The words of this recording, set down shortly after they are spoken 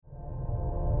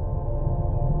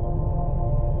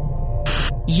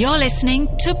You're listening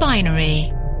to Binary.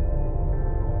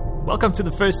 Welcome to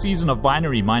the first season of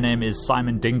Binary. My name is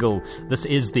Simon Dingle. This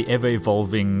is the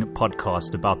ever-evolving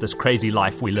podcast about this crazy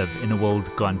life we live in a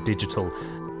world gone digital.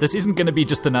 This isn't going to be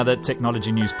just another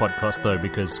technology news podcast, though,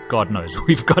 because God knows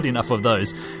we've got enough of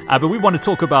those. But we want to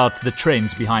talk about the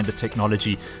trends behind the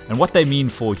technology and what they mean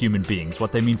for human beings,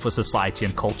 what they mean for society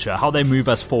and culture, how they move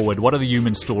us forward, what are the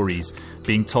human stories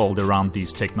being told around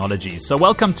these technologies. So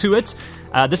welcome to it.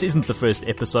 This isn't the first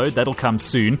episode. That'll come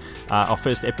soon. Our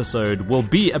first episode will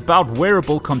be about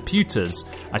wearable computers.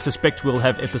 I suspect we'll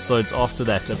have episodes after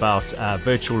that about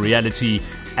virtual reality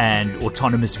and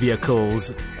autonomous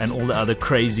vehicles and all the other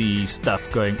crazy stuff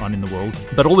going on in the world.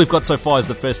 But all we've got so far is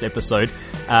the first episode.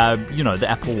 The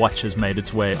Apple Watch has made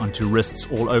its way onto wrists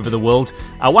all over the world.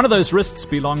 One of those wrists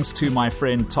belongs to my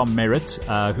friend Tom Merritt,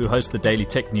 who hosts the Daily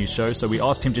Tech News Show. So we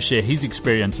asked him to share his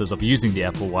experiences of using the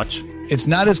Apple Watch. It's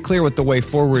not as clear what the way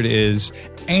forward is,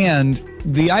 and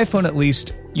the iPhone, at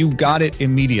least, you got it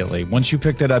immediately. Once you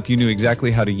picked it up, you knew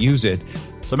exactly how to use it.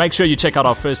 So make sure you check out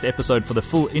our first episode for the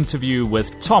full interview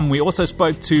with Tom. We also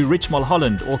spoke to Rich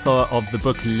Mulholland, author of the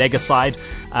book Legicide.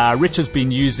 Rich has been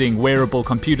using wearable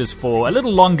computers for a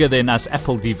little longer than us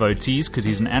Apple devotees because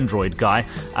he's an Android guy.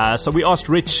 So we asked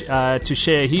Rich to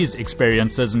share his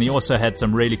experiences, and he also had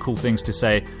some really cool things to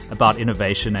say about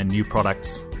innovation and new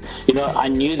products. You know, I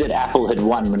knew that Apple had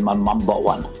won when my mum bought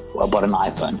an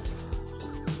iPhone.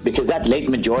 Because that late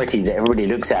majority that everybody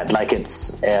looks at like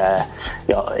it's, the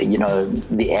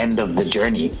end of the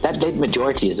journey, that late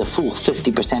majority is a full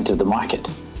 50% of the market.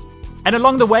 And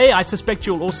along the way, I suspect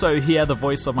you'll also hear the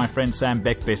voice of my friend Sam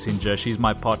Beck-Bessinger. She's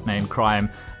my partner in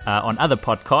crime on other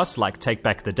podcasts like Take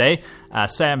Back the Day.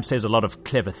 Sam says a lot of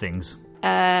clever things.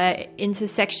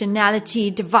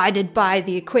 Intersectionality divided by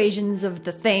the equations of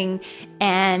the thing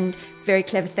and very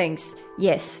clever things.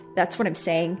 Yes, that's what I'm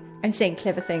saying. I'm saying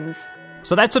clever things.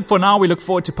 So that's it for now. We look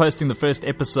forward to posting the first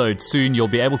episode soon. You'll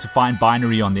be able to find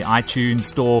Binary on the iTunes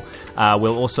store.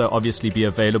 We'll also obviously be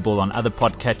available on other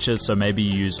podcatchers, so maybe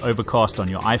you use Overcast on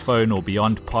your iPhone or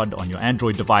Beyond Pod on your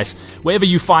Android device. Wherever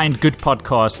you find good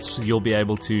podcasts, you'll be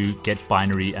able to get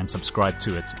Binary and subscribe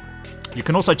to it. You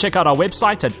can also check out our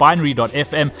website at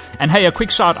binary.fm. And hey, a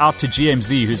quick shout out to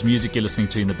GMZ, whose music you're listening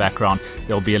to in the background.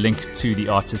 There'll be a link to the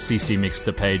artist CC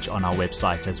Mixter page on our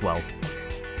website as well.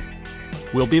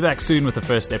 We'll be back soon with the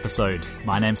first episode.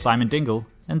 My name's Simon Dingle,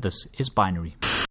 and this is Binary.